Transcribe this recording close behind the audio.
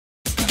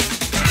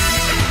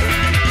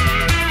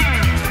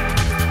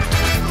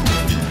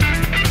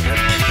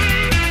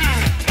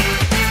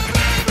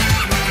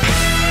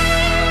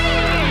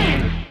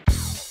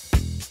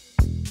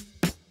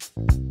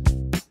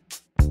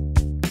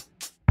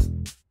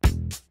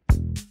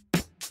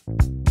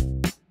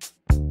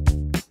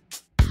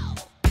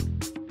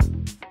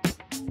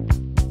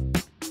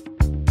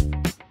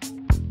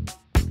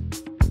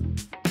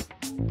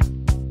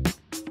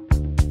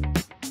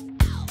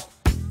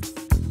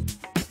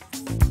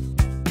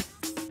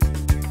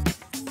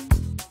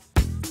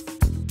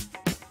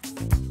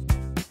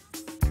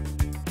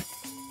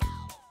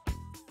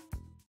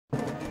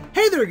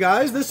there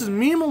guys, this is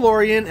me,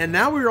 Malorian, and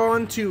now we're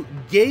on to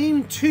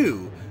Game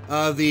 2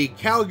 of the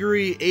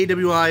Calgary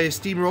AWI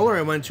Steamroller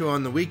I went to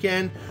on the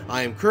weekend.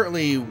 I am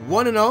currently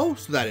 1-0,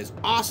 so that is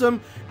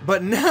awesome,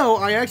 but now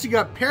I actually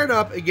got paired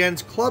up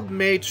against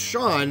clubmate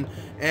Sean,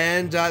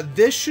 and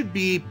this should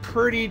be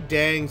pretty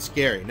dang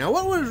scary. Now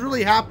what was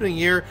really happening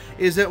here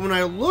is that when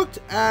I looked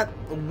at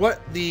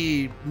what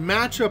the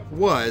matchup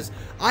was,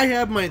 I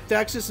have my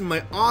Thexus and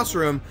my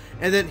Osram,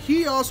 and then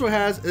he also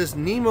has this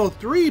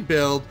Nemo3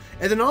 build,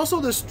 and then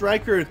also the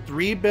Striker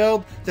 3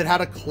 build that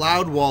had a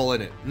cloud wall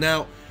in it.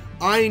 Now,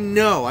 I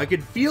know, I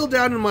could feel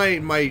down in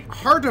my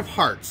heart of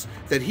hearts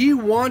that he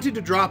wanted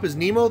to drop his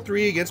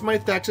Nemo3 against my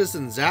Thexus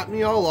and zap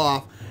me all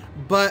off,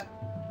 but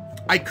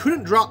I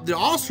couldn't drop the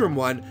Osram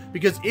one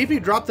because if he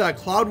dropped that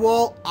cloud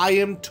wall, I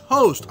am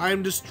toast. I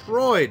am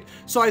destroyed.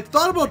 So I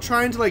thought about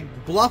trying to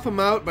like bluff him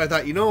out, but I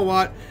thought, you know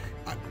what?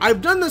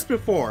 I've done this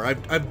before.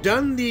 I've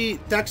done the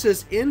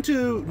Thexus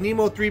into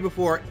Nemo3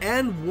 before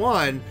and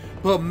won,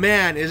 but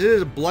man, it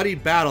is a bloody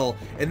battle.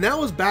 And that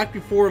was back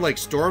before like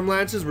Storm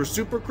Lances were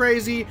super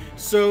crazy.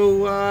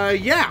 So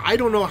yeah, I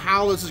don't know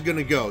how this is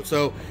gonna go.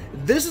 So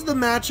this is the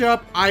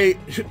matchup. I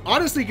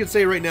honestly can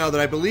say right now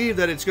that I believe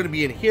that it's gonna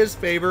be in his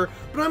favor,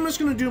 but I'm just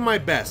gonna do my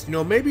best. You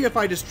know, maybe if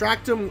I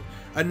distract him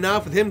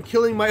enough with him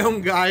killing my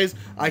own guys,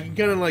 I can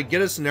kind of like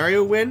get a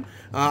scenario win.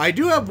 I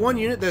do have one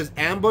unit that is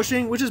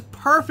ambushing, which is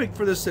perfect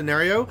for this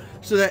scenario,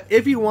 so that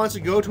if he wants to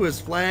go to his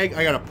flag,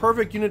 I got a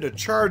perfect unit to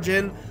charge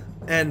in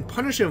and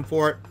punish him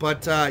for it.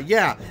 But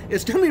yeah,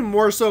 it's gonna be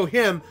more so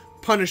him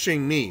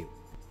punishing me.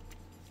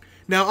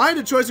 Now, I had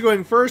a choice of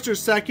going first or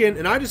second,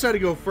 and I decided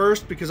to go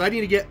first because I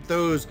need to get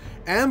those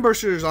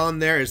ambushers on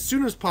there as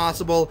soon as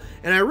possible,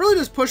 and I really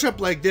just push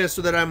up like this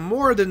so that I'm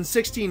more than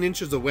 16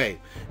 inches away.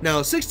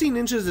 Now, 16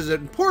 inches is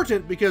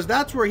important because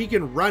that's where he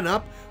can run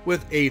up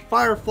with a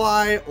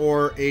Firefly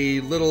or a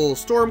little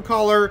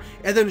Stormcaller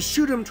and then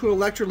shoot him to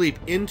Electroleap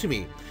into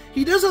me.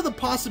 He does have the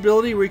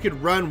possibility where he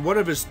could run one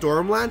of his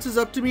Storm Lances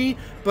up to me,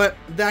 but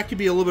that could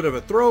be a little bit of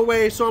a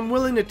throwaway, so I'm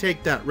willing to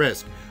take that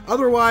risk.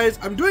 Otherwise,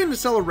 I'm doing the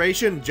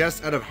acceleration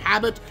just out of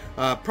habit.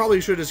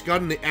 Probably should have just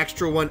gotten the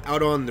extra one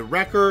out on the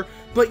wrecker.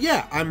 But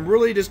yeah, I'm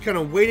really just kind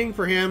of waiting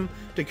for him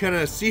to kind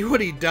of see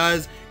what he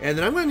does, and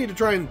then I'm going to need to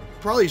try and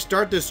probably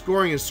start this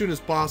scoring as soon as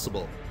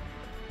possible.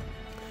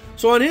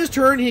 So on his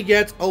turn, he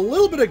gets a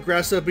little bit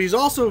aggressive, but he's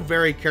also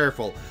very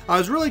careful. I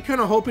was really kind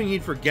of hoping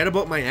he'd forget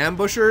about my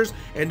ambushers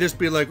and just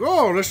be like,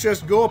 oh, let's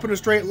just go up in a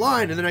straight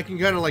line, and then I can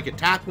kind of like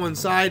attack one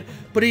side,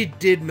 but he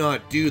did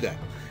not do that.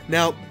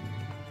 Now,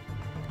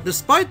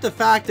 despite the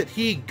fact that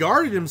he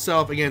guarded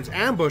himself against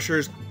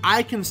ambushers,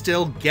 I can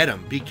still get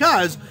him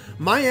because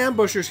my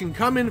ambushers can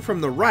come in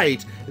from the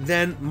right,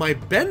 then my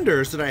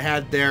benders that I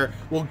had there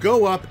will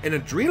go up and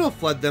adrenal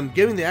flood them,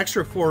 giving the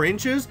extra 4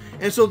 inches,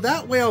 and so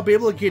that way I'll be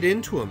able to get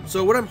into him.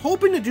 So what I'm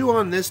hoping to do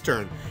on this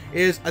turn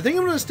is I think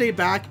I'm going to stay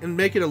back and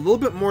make it a little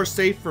bit more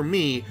safe for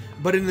me,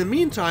 but in the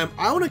meantime,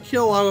 I want to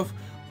kill off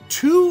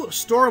 2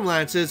 Storm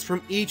Lances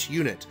from each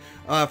unit.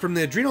 From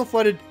the adrenal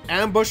flooded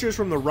ambushers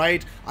from the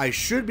right, I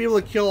should be able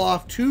to kill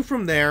off 2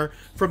 from there.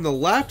 From the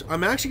left,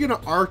 I'm actually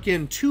going to arc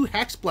in 2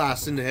 Hex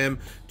Blasts into him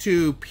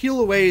to peel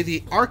away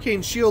the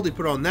Arcane Shield he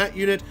put on that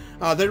unit.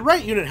 The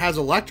right unit has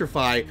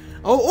Electrify.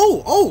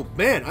 Oh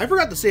man, I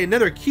forgot to say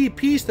another key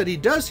piece that he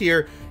does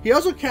here. He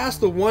also casts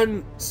the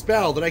one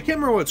spell that I can't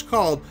remember what it's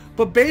called,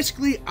 but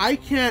basically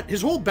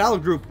his whole battle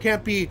group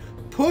can't be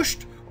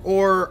pushed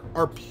or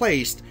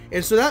placed,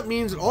 and so that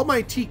means that all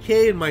my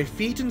TK and my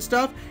feet and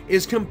stuff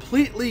is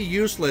completely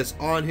useless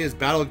on his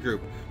battle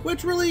group,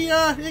 which really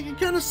it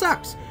kind of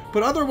sucks.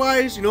 But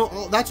otherwise, you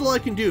know, that's all I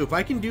can do. If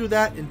I can do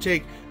that and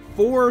take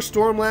 4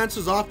 Storm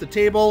Lances off the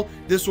table,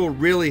 this will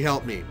really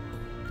help me.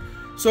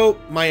 So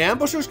my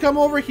ambushers come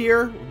over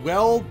here,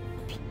 well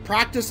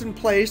practiced and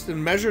placed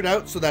and measured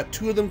out so that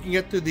 2 of them can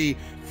get to the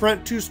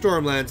front 2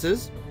 Storm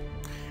Lances.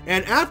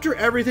 And after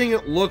everything,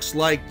 it looks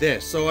like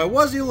this. So I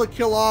was able to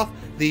kill off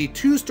the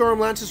 2 Storm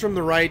Lances from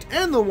the right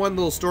and the one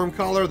little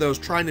Stormcaller that was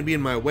trying to be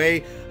in my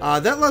way.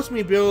 That lets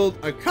me build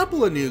a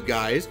couple of new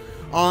guys.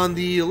 On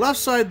the left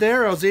side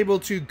there, I was able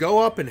to go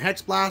up and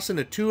Hex Blast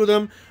into 2 of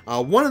them.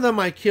 One of them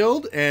I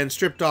killed and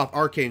stripped off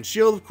Arcane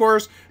Shield, of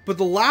course, but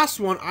the last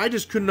one I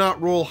just could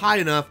not roll high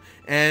enough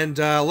and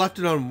left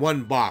it on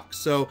 1 box.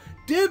 So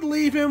did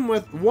leave him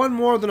with 1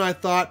 more than I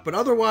thought, but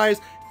otherwise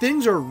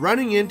things are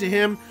running into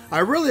him. I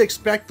really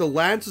expect the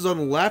Lances on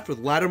the left with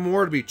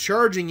Lattimore to be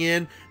charging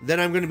in, then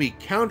I'm going to be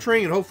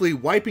countering and hopefully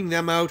wiping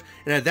them out,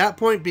 and at that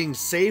point being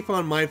safe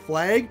on my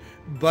flag.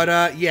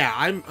 But yeah,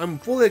 I'm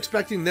fully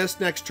expecting this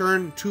next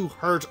turn to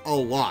hurt a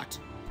lot.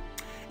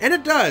 And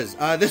it does.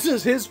 This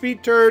is his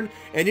feet turn,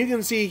 and you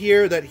can see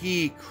here that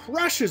he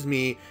crushes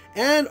me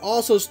and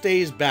also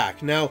stays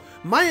back. Now,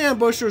 my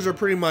ambushers are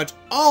pretty much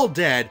all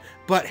dead,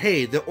 But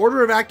hey, the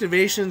order of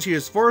activations he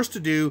was forced to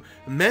do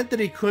meant that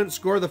he couldn't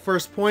score the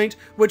first point,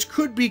 which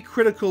could be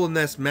critical in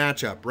this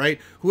matchup, right?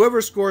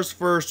 Whoever scores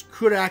first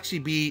could actually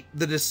be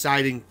the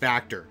deciding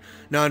factor.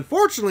 Now,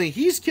 unfortunately,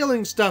 he's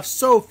killing stuff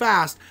so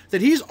fast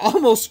that he's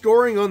almost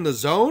scoring on the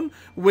zone,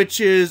 which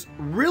is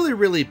really,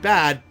 really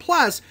bad.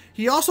 Plus,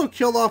 he also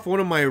killed off one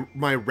of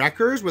my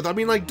wreckers with, I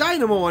mean, like,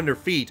 dynamo under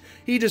feet.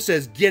 He just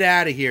says, get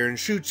out of here, and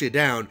shoots you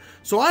down.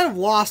 So I have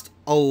lost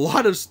a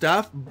lot of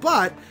stuff,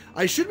 but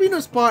I should be in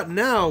a spot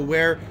now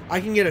where I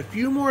can get a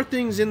few more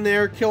things in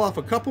there, kill off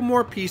a couple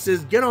more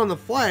pieces, get on the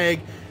flag,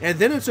 and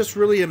then it's just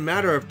really a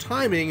matter of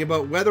timing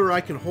about whether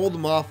I can hold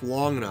them off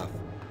long enough.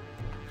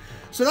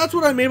 So that's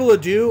what I'm able to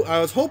do. I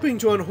was hoping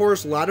to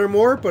unhorse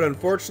Lattimore, but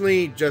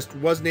unfortunately just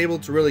wasn't able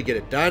to really get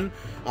it done.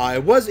 I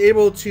was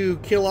able to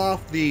kill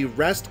off the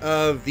rest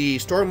of the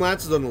Storm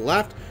Lances on the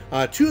left,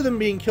 2 of them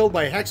being killed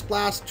by Hex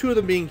Blast, 2 of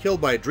them being killed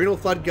by Adrenal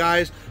Flood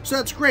guys, so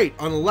that's great.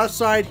 On the left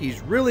side,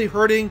 he's really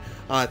hurting.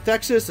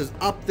 Thexus is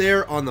up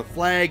there on the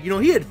flag. You know,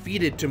 he had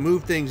feeded to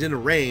move things into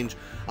range.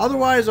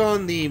 Otherwise,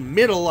 on the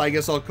middle, I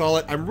guess I'll call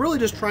it, I'm really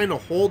just trying to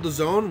hold the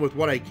zone with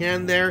what I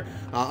can there.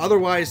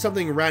 Otherwise,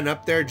 something ran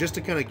up there just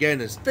to kind of get in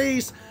his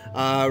face.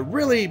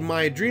 Really,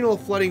 my adrenal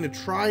flooding to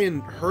try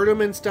and hurt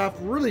him and stuff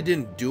really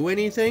didn't do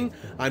anything.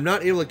 I'm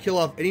not able to kill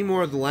off any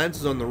more of the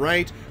lances on the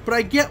right, but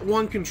I get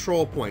 1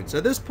 control point. So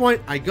at this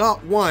point, I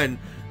got 1,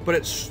 but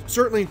it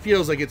certainly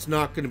feels like it's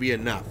not going to be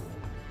enough.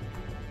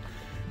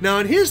 Now,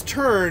 on his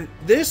turn,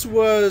 this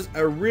was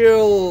a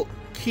real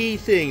key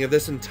thing of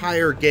this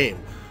entire game.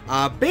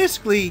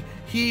 Basically,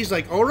 he's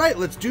like, all right,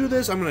 let's do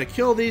this. I'm going to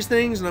kill these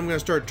things, and I'm going to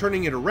start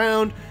turning it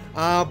around.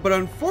 But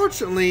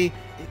unfortunately,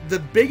 the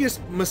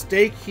biggest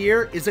mistake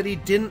here is that he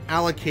didn't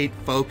allocate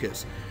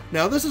focus.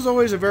 Now, this is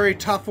always a very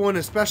tough one,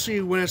 especially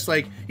when it's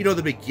like, you know,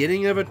 the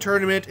beginning of a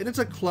tournament and it's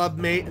a club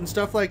mate and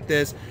stuff like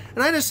this.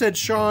 And I just said,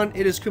 Sean,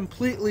 it is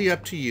completely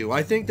up to you.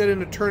 I think that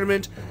in a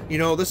tournament, you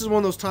know, this is one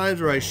of those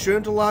times where I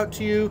shouldn't allow it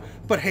to you.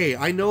 But hey,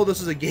 I know this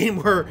is a game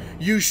where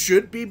you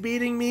should be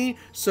beating me.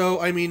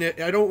 So, I mean,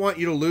 I don't want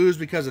you to lose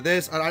because of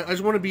this. I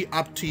just want to be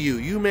up to you.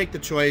 You make the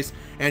choice.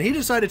 And he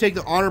decided to take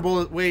the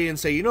honorable way and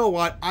say, you know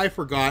what? I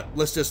forgot.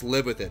 Let's just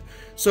live with it.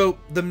 So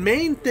the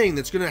main thing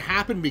that's going to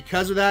happen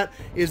because of that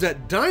is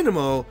that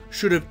Dynamo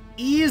should have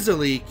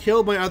easily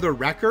killed my other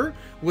wrecker,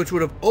 which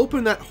would have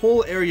opened that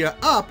whole area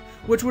up,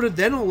 which would have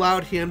then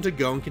allowed him to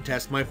go and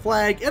contest my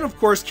flag and of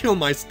course kill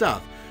my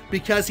stuff.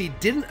 Because he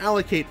didn't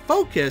allocate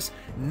focus,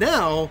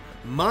 now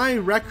my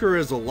wrecker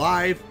is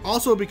alive.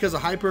 Also because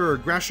of hyper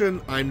aggression,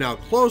 I'm now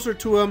closer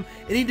to him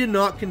and he did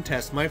not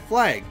contest my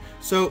flag.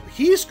 So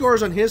he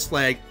scores on his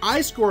flag,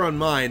 I score on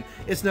mine.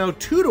 It's now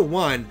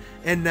 2-1,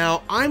 and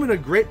now I'm in a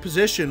great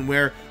position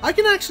where I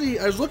can actually,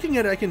 I was looking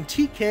at it, I can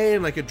TK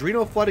and like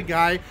adrenal flood a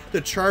guy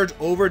to charge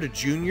over to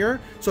Junior.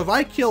 So if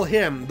I kill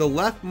him, the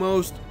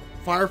leftmost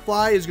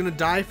Firefly is going to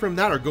die from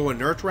that, or go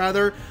inert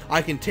rather.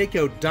 I can take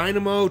out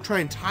Dynamo, try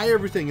and tie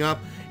everything up,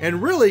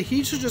 and really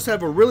he should just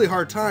have a really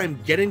hard time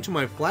getting to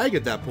my flag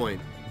at that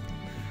point.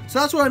 So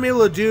that's what I'm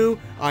able to do.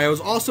 I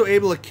was also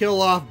able to kill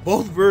off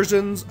both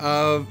versions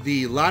of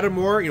the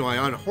Lattimore. You know,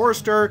 I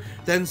unhorsed her,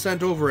 then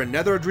sent over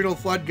another Adrenal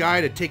Flood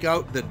guy to take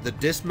out the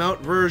dismount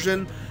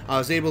version. I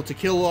was able to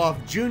kill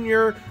off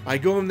Junior. I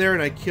go in there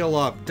and I kill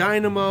off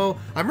Dynamo.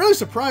 I'm really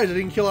surprised I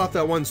didn't kill off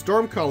that one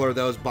Stormcaller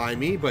that was by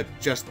me, but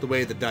just the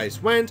way the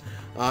dice went.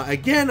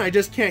 Again, I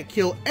just can't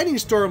kill any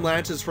Storm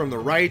Lances from the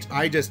right.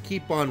 I just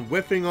keep on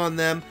whiffing on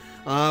them.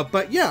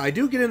 But yeah, I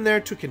do get in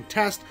there to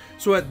contest.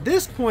 So at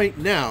this point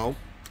now,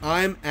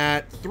 I'm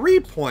at 3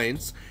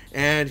 points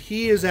and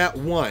he is at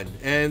 1.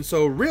 And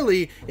so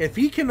really, if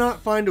he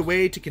cannot find a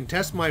way to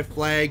contest my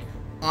flag,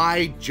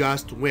 I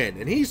just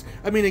win. And he's,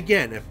 I mean,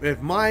 again,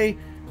 if my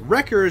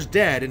wrecker is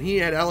dead and he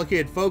had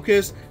allocated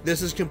focus,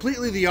 this is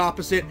completely the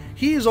opposite.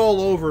 He's all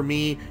over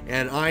me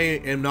and I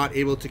am not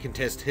able to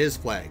contest his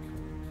flag.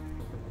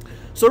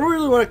 So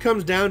really what it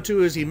comes down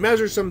to is he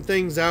measures some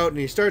things out and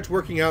he starts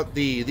working out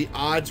the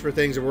odds for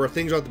things and where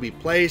things ought to be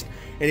placed.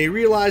 And he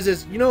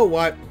realizes, you know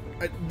what?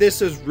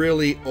 This is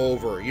really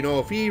over. You know,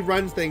 if he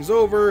runs things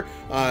over,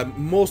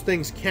 most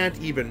things can't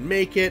even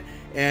make it.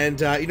 And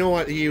you know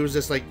what? He was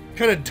just like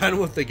kind of done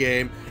with the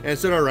game and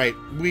said, all right,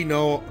 we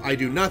know I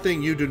do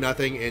nothing, you do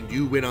nothing, and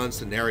you win on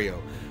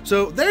scenario.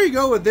 So there you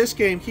go with this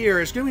game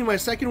here. It's going to be my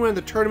second win in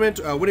the tournament,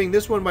 winning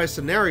this one by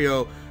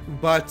scenario.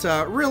 But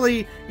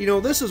really, you know,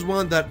 this is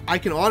one that I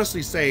can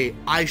honestly say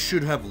I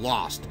should have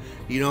lost.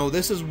 You know,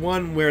 this is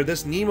one where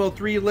this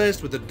Nemo3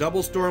 list with the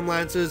double Storm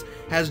Lances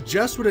has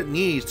just what it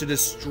needs to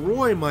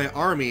destroy my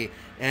army.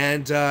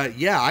 And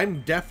yeah,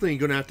 I'm definitely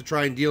going to have to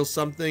try and deal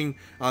something,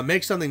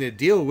 make something to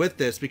deal with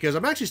this, because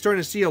I'm actually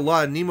starting to see a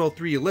lot of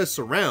Nemo3 lists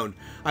around.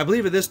 I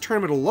believe at this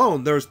tournament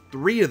alone, there's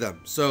 3 of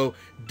them. So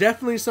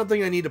definitely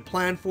something I need to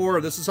plan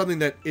for. This is something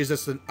that is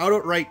just an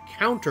outright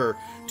counter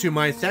to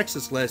my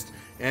Thexus list.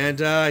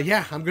 And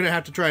yeah, I'm going to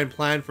have to try and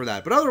plan for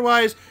that. But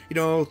otherwise, you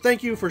know,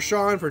 thank you for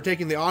Sean for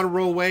taking the honor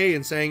roll away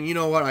and saying, you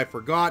know what, I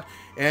forgot.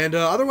 And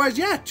otherwise,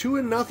 yeah,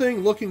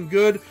 2-0, looking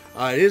good.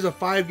 It is a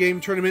 5-game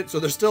tournament, so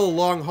there's still a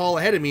long haul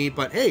ahead of me.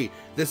 But hey,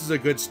 this is a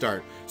good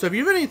start. So if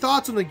you have any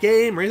thoughts on the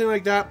game or anything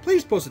like that,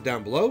 please post it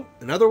down below.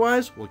 And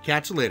otherwise, we'll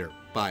catch you later.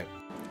 Bye.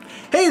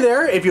 Hey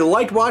there, if you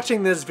liked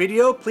watching this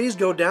video, please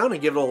go down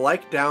and give it a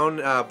like down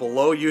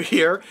below you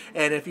here.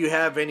 And if you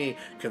have any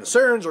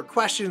concerns or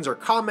questions or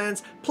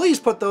comments,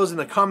 please put those in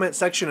the comment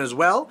section as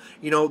well.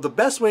 You know, the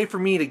best way for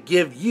me to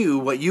give you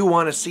what you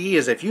want to see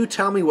is if you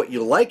tell me what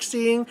you like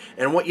seeing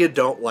and what you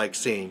don't like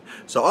seeing.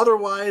 So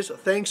otherwise,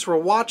 thanks for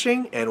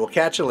watching, and we'll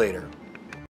catch you later.